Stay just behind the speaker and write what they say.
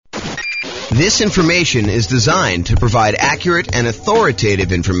This information is designed to provide accurate and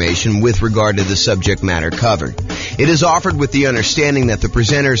authoritative information with regard to the subject matter covered. It is offered with the understanding that the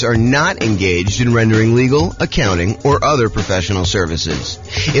presenters are not engaged in rendering legal, accounting, or other professional services.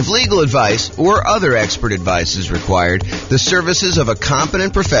 If legal advice or other expert advice is required, the services of a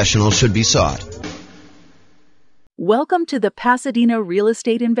competent professional should be sought. Welcome to the Pasadena Real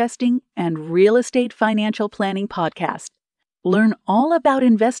Estate Investing and Real Estate Financial Planning Podcast. Learn all about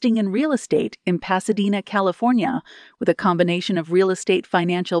investing in real estate in Pasadena, California, with a combination of real estate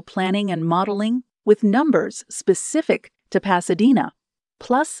financial planning and modeling with numbers specific to Pasadena,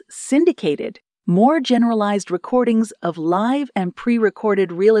 plus syndicated, more generalized recordings of live and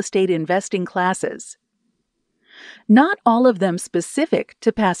pre-recorded real estate investing classes. Not all of them specific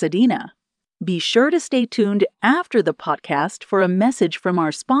to Pasadena. Be sure to stay tuned after the podcast for a message from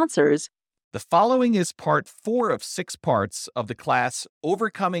our sponsors. The following is part 4 of 6 parts of the class,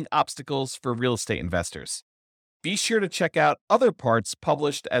 Overcoming Obstacles for Real Estate Investors. Be sure to check out other parts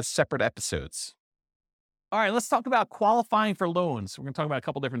published as separate episodes. All right, let's talk about qualifying for loans. We're going to talk about a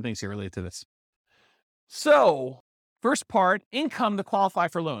couple different things here related to this. So, first part, income to qualify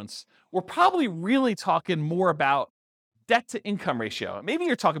for loans. We're probably really talking more about debt to income ratio. Maybe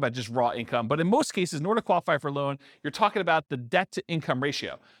you're talking about just raw income, but in most cases, in order to qualify for a loan, you're talking about the debt to income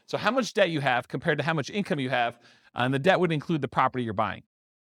ratio. So how much debt you have compared to how much income you have, and the debt would include the property you're buying.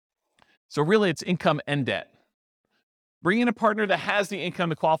 So really it's income and debt. Bring in a partner that has the income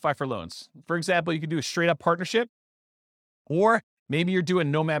to qualify for loans. For example, you could do a straight up partnership, or maybe you're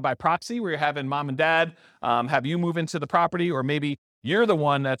doing nomad by proxy where you're having mom and dad have you move into the property, or maybe you're the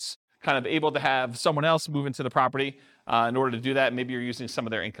one that's kind of able to have someone else move into the property. In order to do that, maybe you're using some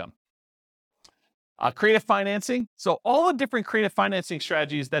of their income. Creative financing. So all the different creative financing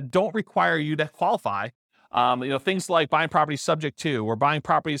strategies that don't require you to qualify, things like buying properties subject to, or buying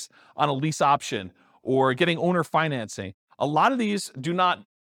properties on a lease option, or getting owner financing. A lot of these do not,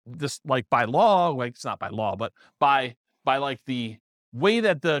 just like by law, like it's not by law, but by like the way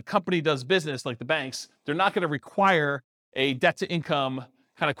that the company does business, like the banks, they're not going to require a debt to income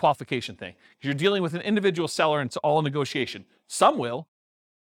kind of qualification thing. You're dealing with an individual seller and it's all a negotiation. Some will,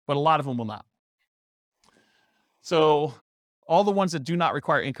 but a lot of them will not. So all the ones that do not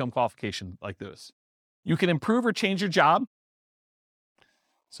require income qualification, like those. You can improve or change your job.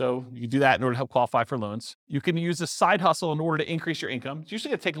 So you can do that in order to help qualify for loans. You can use a side hustle in order to increase your income. It's usually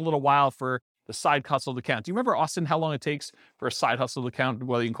going to take a little while for the side hustle to count. Do you remember, Austin, how long it takes for a side hustle to count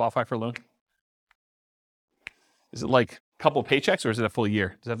whether you can qualify for a loan? Is it like a couple of paychecks, or is it a full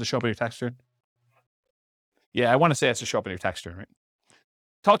year? Does it have to show up on your tax return? Yeah, I want to say it has to show up on your tax return, right?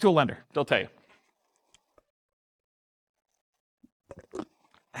 Talk to a lender. They'll tell you.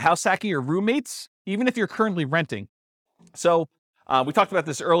 House hacking your roommates, even if you're currently renting. So we talked about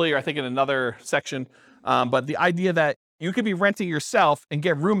this earlier, I think in another section, but the idea that you could be renting yourself and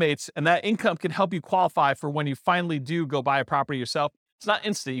get roommates, and that income can help you qualify for when you finally do go buy a property yourself. It's not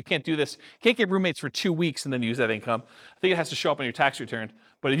instant. You can't do this. You can't get roommates for 2 weeks and then use that income. I think it has to show up on your tax return.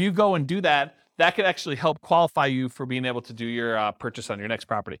 But if you go and do that, that could actually help qualify you for being able to do your purchase on your next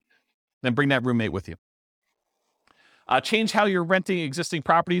property. Then bring that roommate with you. Change how you're renting existing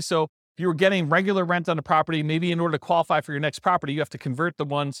properties. So if you were getting regular rent on a property, maybe in order to qualify for your next property, you have to convert the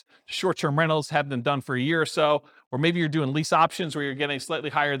ones to short-term rentals, have them done for a year or so. Or maybe you're doing lease options where you're getting slightly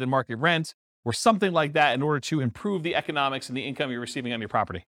higher than market rent, or something like that in order to improve the economics and the income you're receiving on your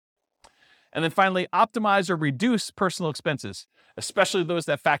property. And then finally, optimize or reduce personal expenses, especially those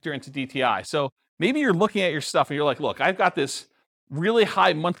that factor into DTI. So maybe you're looking at your stuff and you're like, look, I've got this really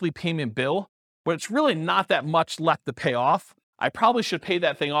high monthly payment bill, but it's really not that much left to pay off. I probably should pay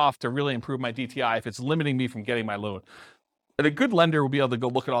that thing off to really improve my DTI if it's limiting me from getting my loan. And a good lender will be able to go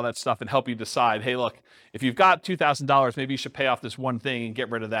look at all that stuff and help you decide, hey, look, if you've got $2,000, maybe you should pay off this one thing and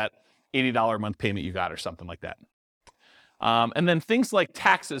get rid of that $80 a month payment you got or something like that. And then things like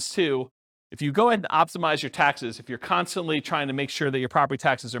taxes too. If you go ahead and optimize your taxes, if you're constantly trying to make sure that your property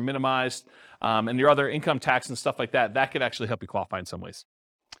taxes are minimized and your other income tax and stuff like that, that could actually help you qualify in some ways.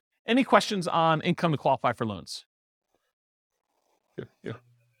 Any questions on income to qualify for loans?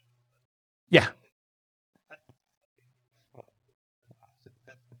 Yeah.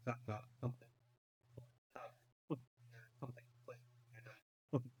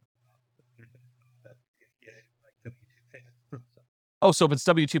 Oh, so if it's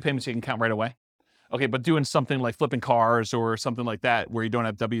W-2 payments, you can count right away? Okay, but doing something like flipping cars or something like that where you don't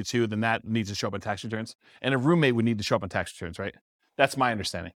have W-2, then that needs to show up on tax returns. And a roommate would need to show up on tax returns, right? That's my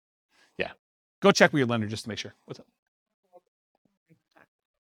understanding. Yeah. Go check with your lender just to make sure. What's up?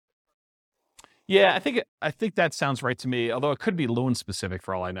 Yeah, I think that sounds right to me, although it could be loan specific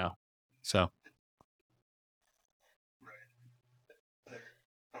for all I know. So.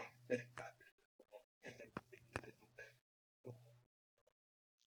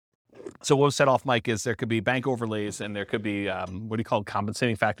 So what was set off, Mike, is there could be bank overlays and there could be,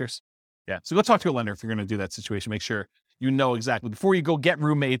 compensating factors? Yeah, so go talk to a lender if you're going to do that situation. Make sure you know exactly, before you go get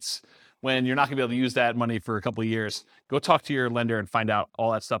roommates, when you're not going to be able to use that money for a couple of years, go talk to your lender and find out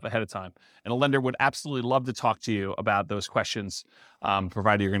all that stuff ahead of time. And a lender would absolutely love to talk to you about those questions,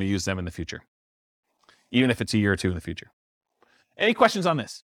 provided you're going to use them in the future, even if it's a year or two in the future. Any questions on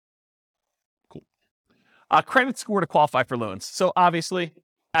this? Cool. Credit score to qualify for loans. So obviously,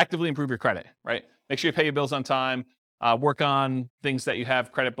 actively improve your credit, right? Make sure you pay your bills on time, work on things that you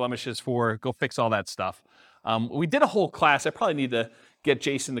have credit blemishes for, go fix all that stuff. We did a whole class. I probably need to get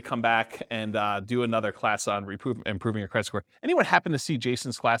Jason to come back and do another class on improving your credit score. Anyone happen to see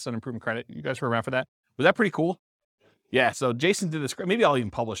Jason's class on improving credit? You guys were around for that? Was that pretty cool? Yeah, so Jason did this. Maybe I'll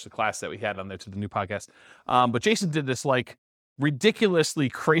even publish the class that we had on there to the new podcast. But Jason did this like ridiculously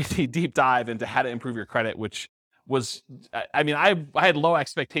crazy deep dive into how to improve your credit, which was, I mean, I had low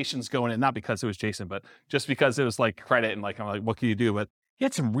expectations going in, not because it was Jason, but just because it was like credit and like, I'm like, what can you do? But he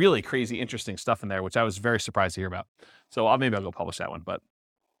had some really crazy, interesting stuff in there, which I was very surprised to hear about. So maybe I'll go publish that one. But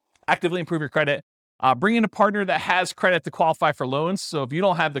actively improve your credit. Bring in a partner that has credit to qualify for loans. So if you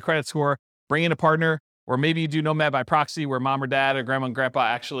don't have the credit score, bring in a partner, or maybe you do Nomad by proxy, where mom or dad or grandma and grandpa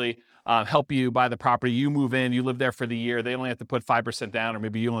actually help you buy the property. You move in, you live there for the year. They only have to put 5% down, or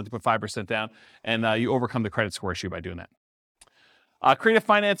maybe you only have to put 5% down, and you overcome the credit score issue by doing that. Creative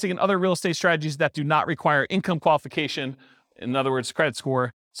financing and other real estate strategies that do not require income qualification. In other words, credit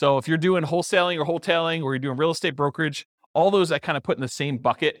score. So if you're doing wholesaling, or you're doing real estate brokerage, all those I kind of put in the same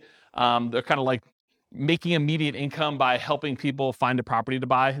bucket. They're kind of like making immediate income by helping people find a property to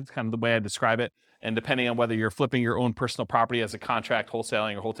buy. It's kind of the way I describe it. And depending on whether you're flipping your own personal property as a contract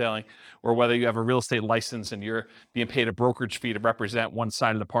wholesaling, or whether you have a real estate license and you're being paid a brokerage fee to represent one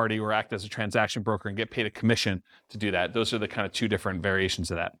side of the party or act as a transaction broker and get paid a commission to do that. Those are the kind of two different variations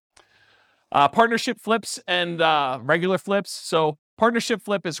of that. Partnership flips and regular flips. So partnership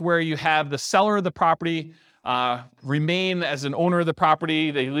flip is where you have the seller of the property remain as an owner of the property.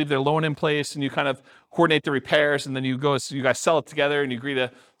 They leave their loan in place and you kind of coordinate the repairs, and then you guys sell it together and you agree to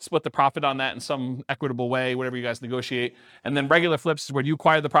split the profit on that in some equitable way, whatever you guys negotiate. And then regular flips is where you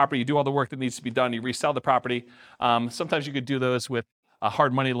acquire the property, you do all the work that needs to be done, you resell the property. Sometimes you could do those with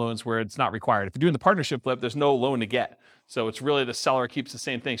hard money loans where it's not required. If you're doing the partnership flip, there's no loan to get. So it's really the seller keeps the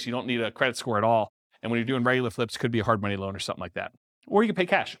same thing, so you don't need a credit score at all. And when you're doing regular flips, it could be a hard money loan or something like that. Or you can pay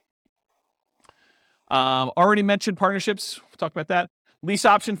cash. Already mentioned partnerships. We'll talk about that. Lease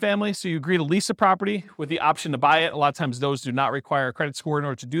option family. So you agree to lease a property with the option to buy it. A lot of times those do not require a credit score in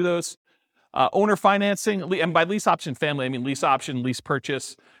order to do those. Owner financing. And by lease option family, I mean lease option, lease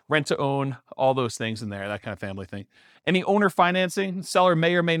purchase, rent to own, all those things in there, that kind of family thing. Any owner financing, seller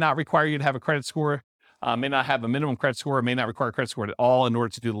may or may not require you to have a credit score, may not have a minimum credit score, may not require a credit score at all in order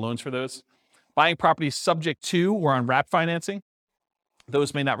to do the loans for those. Buying properties subject to or on wrap financing.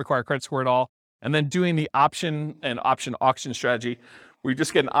 Those may not require a credit score at all. And then doing the option and option auction strategy, where you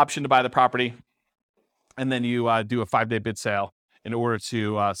just get an option to buy the property, and then you do a 5-day bid sale in order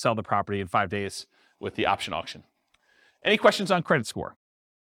to sell the property in 5 days with the option auction. Any questions on credit score?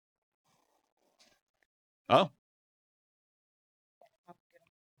 Oh.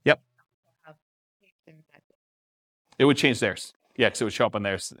 Yep. It would change theirs. Yeah, because it would show up on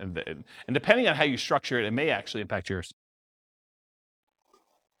theirs. And depending on how you structure it, it may actually impact yours.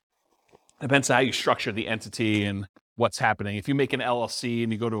 Depends on how you structure the entity and what's happening. If you make an LLC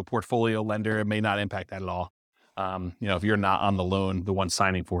and you go to a portfolio lender, it may not impact that at all. If you're not on the loan, the one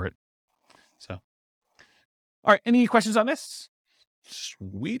signing for it. So, all right, any questions on this?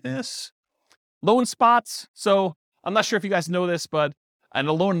 Sweetness. Loan spots. So I'm not sure if you guys know this, but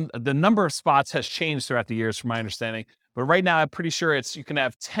the number of spots has changed throughout the years from my understanding. But right now, I'm pretty sure you can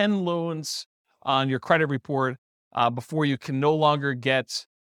have 10 loans on your credit report before you can no longer get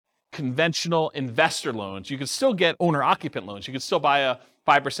conventional investor loans. You can still get owner-occupant loans. You can still buy a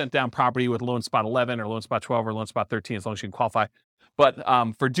 5% down property with loan spot 11 or loan spot 12 or loan spot 13 as long as you can qualify. But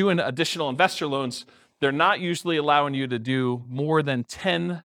for doing additional investor loans, they're not usually allowing you to do more than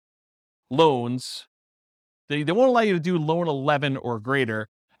 10 loans. They won't allow you to do loan 11 or greater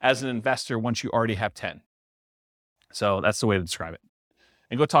as an investor once you already have 10. So that's the way to describe it.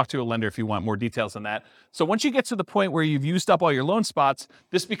 And go talk to a lender if you want more details on that. So once you get to the point where you've used up all your loan spots,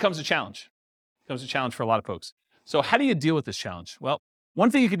 this becomes a challenge. It becomes a challenge for a lot of folks. So how do you deal with this challenge? Well,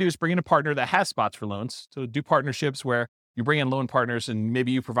 one thing you can do is bring in a partner that has spots for loans. So do partnerships where you bring in loan partners and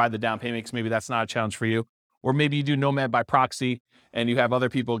maybe you provide the down payment because maybe that's not a challenge for you. or maybe you do nomad by proxy and you have other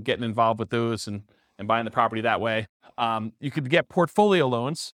people getting involved with those and buying the property that way. You could get portfolio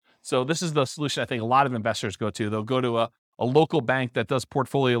loans. So this is the solution I think a lot of investors go to. They'll go to a local bank that does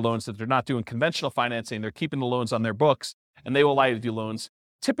portfolio loans, that they're not doing conventional financing. They're keeping the loans on their books, and they will allow you to do loans.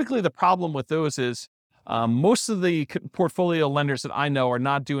 Typically, the problem with those is most of the portfolio lenders that I know are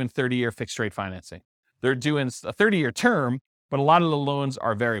not doing 30-year fixed rate financing. They're doing a 30-year term, but a lot of the loans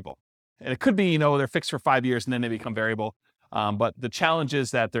are variable. And it could be, they're fixed for 5 years and then they become variable. But the challenge is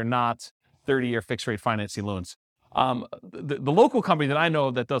that they're not 30-year fixed rate financing loans. The local company that I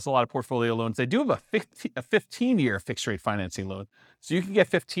know that does a lot of portfolio loans, they do have a 15-year fixed rate financing loan. So you can get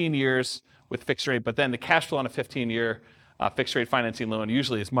 15 years with fixed rate, but then the cash flow on a 15-year fixed rate financing loan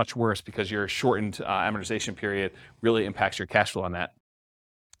usually is much worse because your shortened amortization period really impacts your cash flow on that.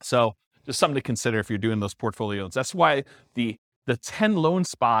 So just something to consider if you're doing those portfolio loans. That's why the 10 loan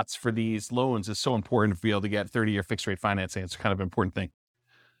spots for these loans is so important to be able to get 30-year fixed rate financing. It's kind of an important thing.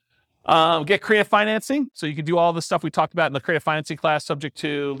 Get creative financing. So you can do all the stuff we talked about in the creative financing class, subject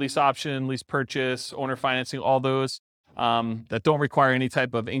to lease option, lease purchase, owner financing, all those that don't require any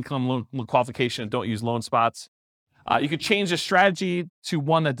type of income loan qualification and don't use loan spots. You could change the strategy to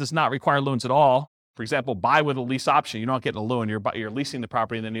one that does not require loans at all. For example, buy with a lease option. You're not getting a loan. You're leasing the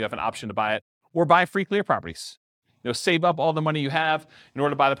property and then you have an option to buy it, or buy free clear properties. Save up all the money you have in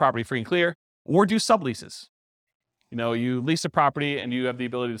order to buy the property free and clear, or do subleases. You lease a property and you have the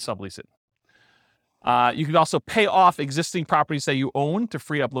ability to sublease it. You could also pay off existing properties that you own to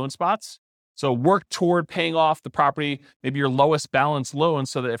free up loan spots. So work toward paying off the property, maybe your lowest balance loan,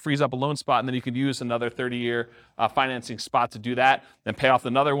 so that it frees up a loan spot, and then you could use another 30-year financing spot to do that, then pay off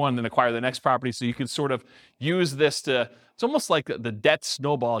another one, then acquire the next property. So you could sort of use this it's almost like the debt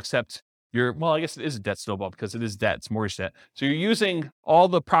snowball, except I guess it is a debt snowball because it is debt, it's mortgage debt. So you're using all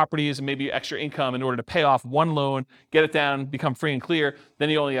the properties and maybe extra income in order to pay off one loan, get it down, become free and clear. Then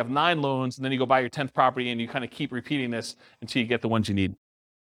you only have 9 loans, and then you go buy your 10th property, and you kind of keep repeating this until you get the ones you need.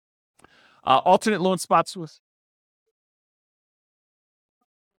 Alternate loan spots with...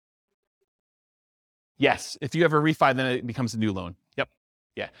 Yes, if you have a refi, then it becomes a new loan. Yep,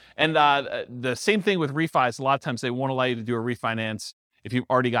 yeah. And the same thing with refis. A lot of times they won't allow you to do a refinance if you've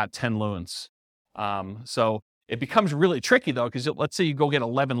already got 10 loans. So it becomes really tricky though, because let's say you go get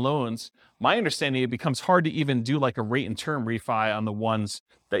 11 loans. My understanding, it becomes hard to even do like a rate and term refi on the ones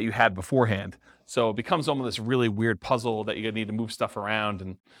that you had beforehand. So it becomes almost this really weird puzzle that you need to move stuff around,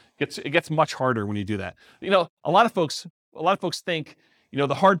 and it gets much harder when you do that. A lot of folks think,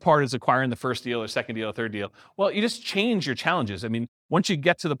 the hard part is acquiring the first deal or second deal or third deal. Well, you just change your challenges. I mean, once you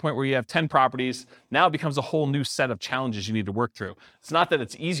get to the point where you have 10 properties, now it becomes a whole new set of challenges you need to work through. It's not that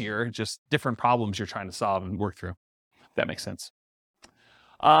it's easier, just different problems you're trying to solve and work through. If that makes sense.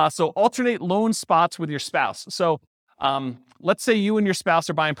 So alternate loan spots with your spouse. So let's say you and your spouse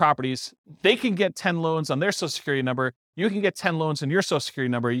are buying properties. They can get 10 loans on their Social Security number. You can get 10 loans on your Social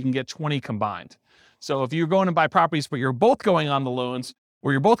Security number. You can get 20 combined. So if you're going to buy properties, but you're both going on the loans,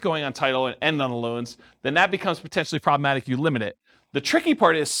 or you're both going on title and end on the loans, then that becomes potentially problematic. You limit it. The tricky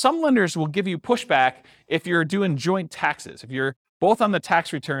part is some lenders will give you pushback if you're doing joint taxes. If you're both on the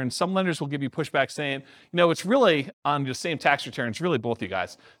tax return, some lenders will give you pushback saying, it's really on the same tax return. It's really both you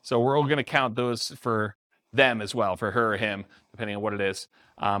guys. So we're all going to count those for them as well, for her or him, depending on what it is,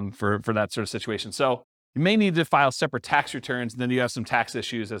 for that sort of situation. So you may need to file separate tax returns, and then you have some tax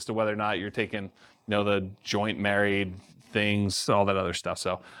issues as to whether or not you're taking, the joint married things, all that other stuff.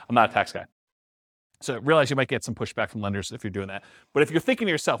 So I'm not a tax guy. So realize you might get some pushback from lenders if you're doing that. But if you're thinking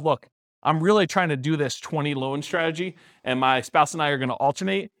to yourself, look, I'm really trying to do this 20 loan strategy, and my spouse and I are going to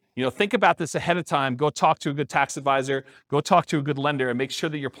alternate, think about this ahead of time. Go talk to a good tax advisor, go talk to a good lender, and make sure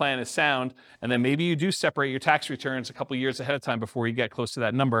that your plan is sound. And then maybe you do separate your tax returns a couple of years ahead of time before you get close to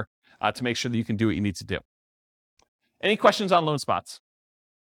that number to make sure that you can do what you need to do. Any questions on loan spots?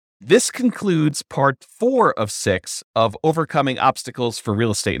 This concludes part 4 of 6 of Overcoming Obstacles for Real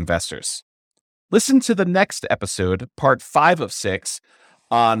Estate Investors. Listen to the next episode, part 5 of 6,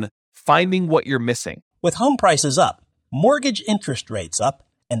 on finding what you're missing. With home prices up, mortgage interest rates up,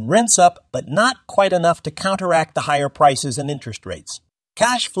 and rents up, but not quite enough to counteract the higher prices and interest rates,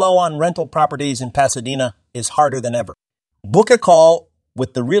 cash flow on rental properties in Pasadena is harder than ever. Book a call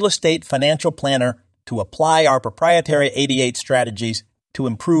with the Real Estate Financial Planner to apply our proprietary 88 strategies to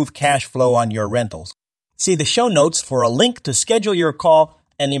improve cash flow on your rentals. See the show notes for a link to schedule your call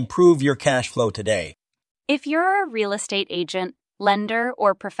and improve your cash flow today. If you're a real estate agent, lender,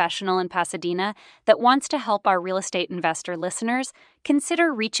 or professional in Pasadena that wants to help our real estate investor listeners,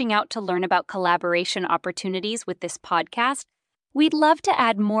 consider reaching out to learn about collaboration opportunities with this podcast. We'd love to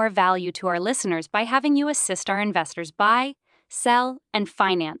add more value to our listeners by having you assist our investors buy, sell, and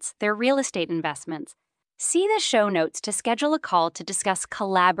finance their real estate investments. See the show notes to schedule a call to discuss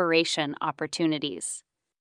collaboration opportunities.